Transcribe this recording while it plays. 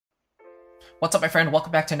What's up, my friend?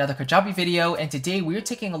 Welcome back to another Kajabi video, and today we're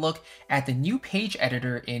taking a look at the new page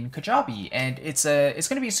editor in Kajabi, and it's going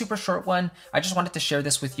to be a super short one. I just wanted to share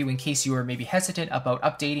this with you in case you are maybe hesitant about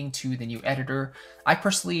updating to the new editor. I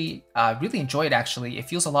personally really enjoy it, actually. It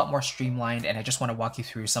feels a lot more streamlined, and I just want to walk you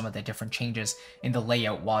through some of the different changes in the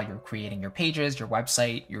layout while you're creating your pages, your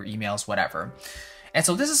website, your emails, whatever. And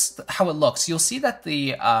so this is how it looks. You'll see that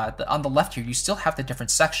on the left here, you still have the different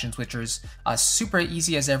sections, which is super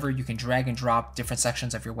easy as ever. You can drag and drop different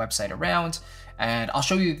sections of your website around. And I'll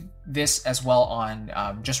show you this as well on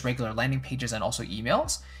just regular landing pages and also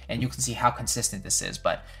emails. And you can see how consistent this is.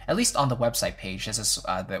 But at least on the website page, this is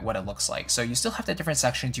what it looks like. So you still have the different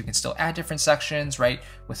sections. You can still add different sections, right?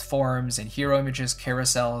 With forms and hero images,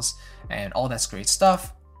 carousels, and all that's great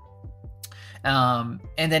stuff. And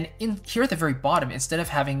then in here at the very bottom, instead of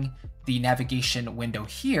having the navigation window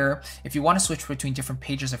here, if you want to switch between different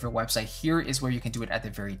pages of your website, here is where you can do it at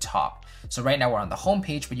the very top. So right now we're on the home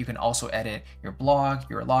page, but you can also edit your blog,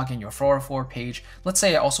 your login, your 404 page. Let's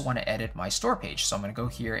say I also want to edit my store page. So I'm going to go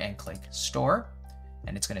here and click store,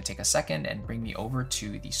 and it's going to take a second and bring me over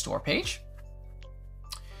to the store page.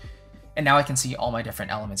 And now I can see all my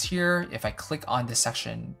different elements here. If I click on this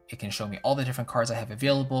section, it can show me all the different cards I have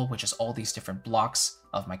available, which is all these different blocks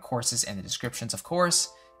of my courses and the descriptions, of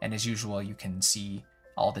course. And as usual, you can see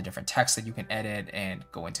all the different text that you can edit and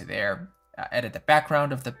go into there. Edit the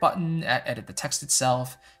background of the button, edit the text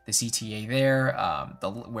itself, the CTA there,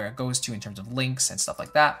 where it goes to in terms of links and stuff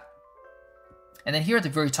like that. And then here at the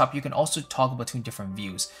very top, you can also toggle between different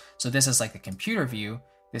views. So this is like the computer view.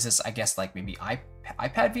 This is, I guess, like maybe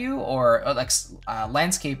iPad view or like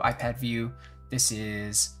landscape iPad view. This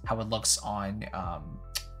is how it looks on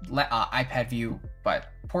iPad view, but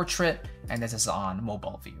portrait, and this is on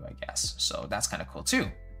mobile view, I guess. So that's kind of cool too.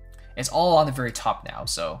 It's all on the very top now,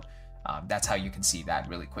 so that's how you can see that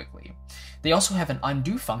really quickly. They also have an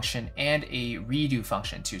undo function and a redo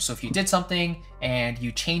function too. So if you did something and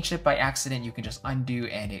you changed it by accident, you can just undo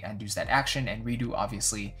and it undoes that action, and redo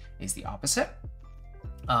obviously is the opposite.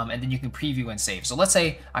 And then you can preview and save. So let's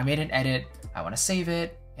say I made an edit, I want to save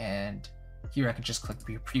it, and here I can just click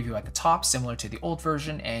preview at the top, similar to the old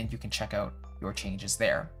version, and you can check out your changes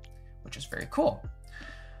there, which is very cool.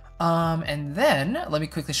 And then let me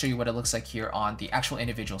quickly show you what it looks like here on the actual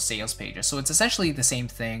individual sales pages. So it's essentially the same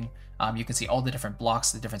thing. You can see all the different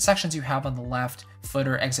blocks, the different sections you have on the left,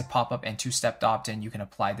 footer, exit pop-up, and two-step opt-in. You can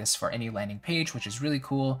apply this for any landing page, which is really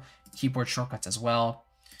cool. Keyboard shortcuts as well.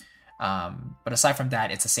 But aside from that,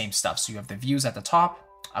 it's the same stuff. So you have the views at the top.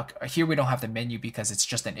 Here we don't have the menu because it's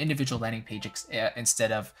just an individual landing page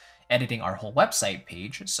instead of editing our whole website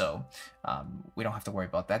page. So we don't have to worry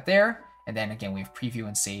about that there. And then again, we have preview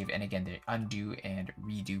and save, and again, the undo and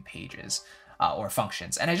redo pages or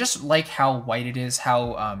functions. And I just like how white it is,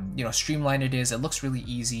 how streamlined it is. It looks really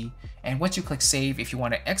easy. And once you click save, if you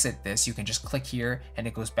want to exit this, you can just click here and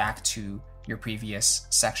it goes back to your previous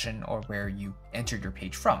section or where you entered your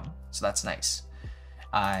page from. So that's nice.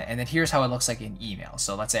 And then here's how it looks like in email.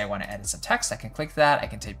 So let's say I want to edit some text. I can click that. I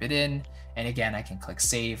can type it in. And again, I can click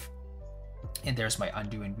save. And there's my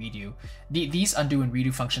undo and redo. These undo and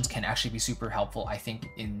redo functions can actually be super helpful, I think,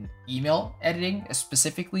 in email editing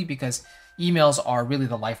specifically, because emails are really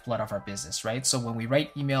the lifeblood of our business, right? So when we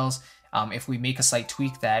write emails, if we make a slight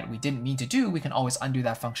tweak that we didn't mean to do, we can always undo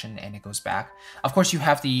that function and it goes back. Of course, you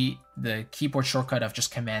have the keyboard shortcut of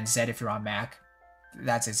just Command Z if you're on Mac.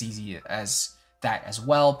 That's as easy as that as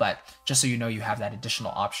well, but just so you know, you have that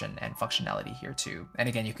additional option and functionality here too. And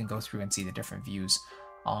again, you can go through and see the different views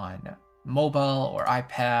on mobile or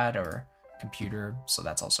iPad or computer, so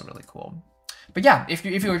that's also really cool. But yeah, if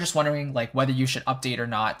you were just wondering like whether you should update or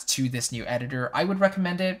not to this new editor, I would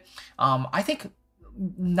recommend it. I think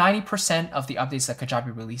 90% of the updates that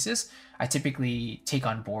Kajabi releases, I typically take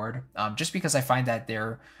on board, just because I find that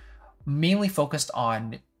they're mainly focused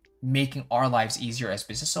on making our lives easier as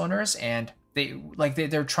business owners, and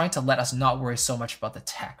they're trying to let us not worry so much about the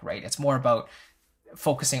tech, right? It's more about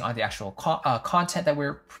focusing on the actual content that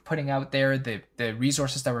we're putting out there, the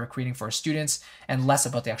resources that we're creating for our students, and less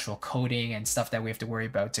about the actual coding and stuff that we have to worry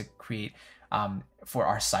about to create for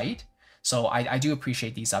our site. So I do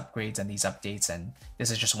appreciate these upgrades and these updates, and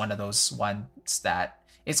this is just one of those ones that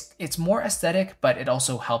it's more aesthetic, but it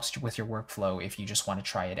also helps with your workflow if you just want to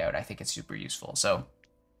try it out. I think it's super useful. So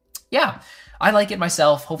yeah, I like it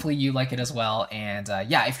myself. Hopefully you like it as well. And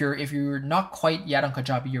yeah, if you're not quite yet on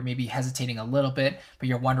Kajabi, you're maybe hesitating a little bit, but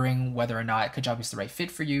you're wondering whether or not Kajabi is the right fit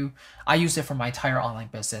for you. I used it for my entire online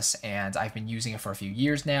business, and I've been using it for a few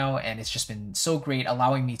years now, and it's just been so great,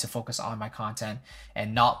 allowing me to focus on my content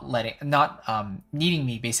and not needing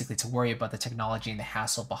me basically to worry about the technology and the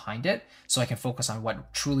hassle behind it, so I can focus on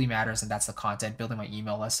what truly matters, and that's the content, building my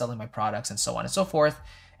email list, selling my products, and so on and so forth.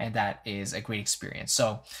 And that is a great experience.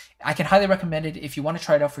 So I can highly recommend it if you want to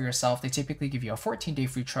try it out for yourself. They typically give you a 14-day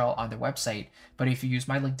free trial on their website, but if you use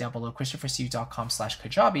my link down below,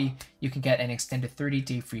 christophercu.com/Kajabi, you can get an extended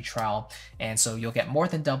 30-day free trial. And so you'll get more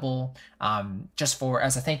than double just for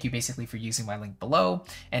as a thank you basically for using my link below.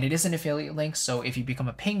 And it is an affiliate link, so if you become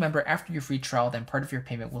a paying member after your free trial, then part of your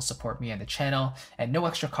payment will support me and the channel and no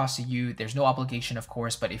extra cost to you. There's no obligation, of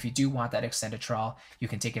course, but if you do want that extended trial, you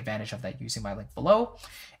can take advantage of that using my link below.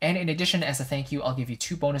 And in addition, as a thank you, I'll give you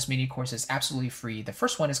 2 bonus mini courses absolutely free. The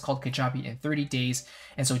first one is called Kajabi in 30 days.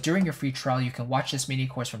 And so during your free trial, you can watch this mini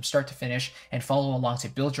course from start to finish and follow along to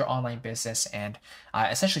build your online business and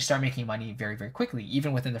essentially start making money very, very quickly,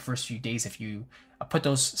 even within the first few days if you put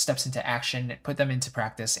those steps into action, put them into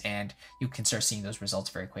practice, and you can start seeing those results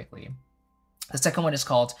very quickly. The second one is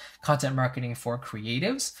called Content Marketing for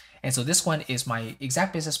Creatives. And so this one is my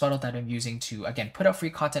exact business model that I'm using to, again, put out free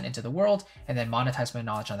content into the world and then monetize my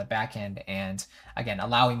knowledge on the back end. And again,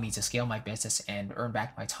 allowing me to scale my business and earn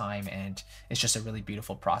back my time. And it's just a really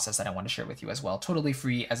beautiful process that I want to share with you as well. Totally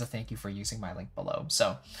free as a thank you for using my link below.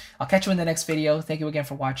 So I'll catch you in the next video. Thank you again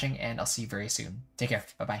for watching, and I'll see you very soon. Take care.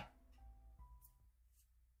 Bye-bye.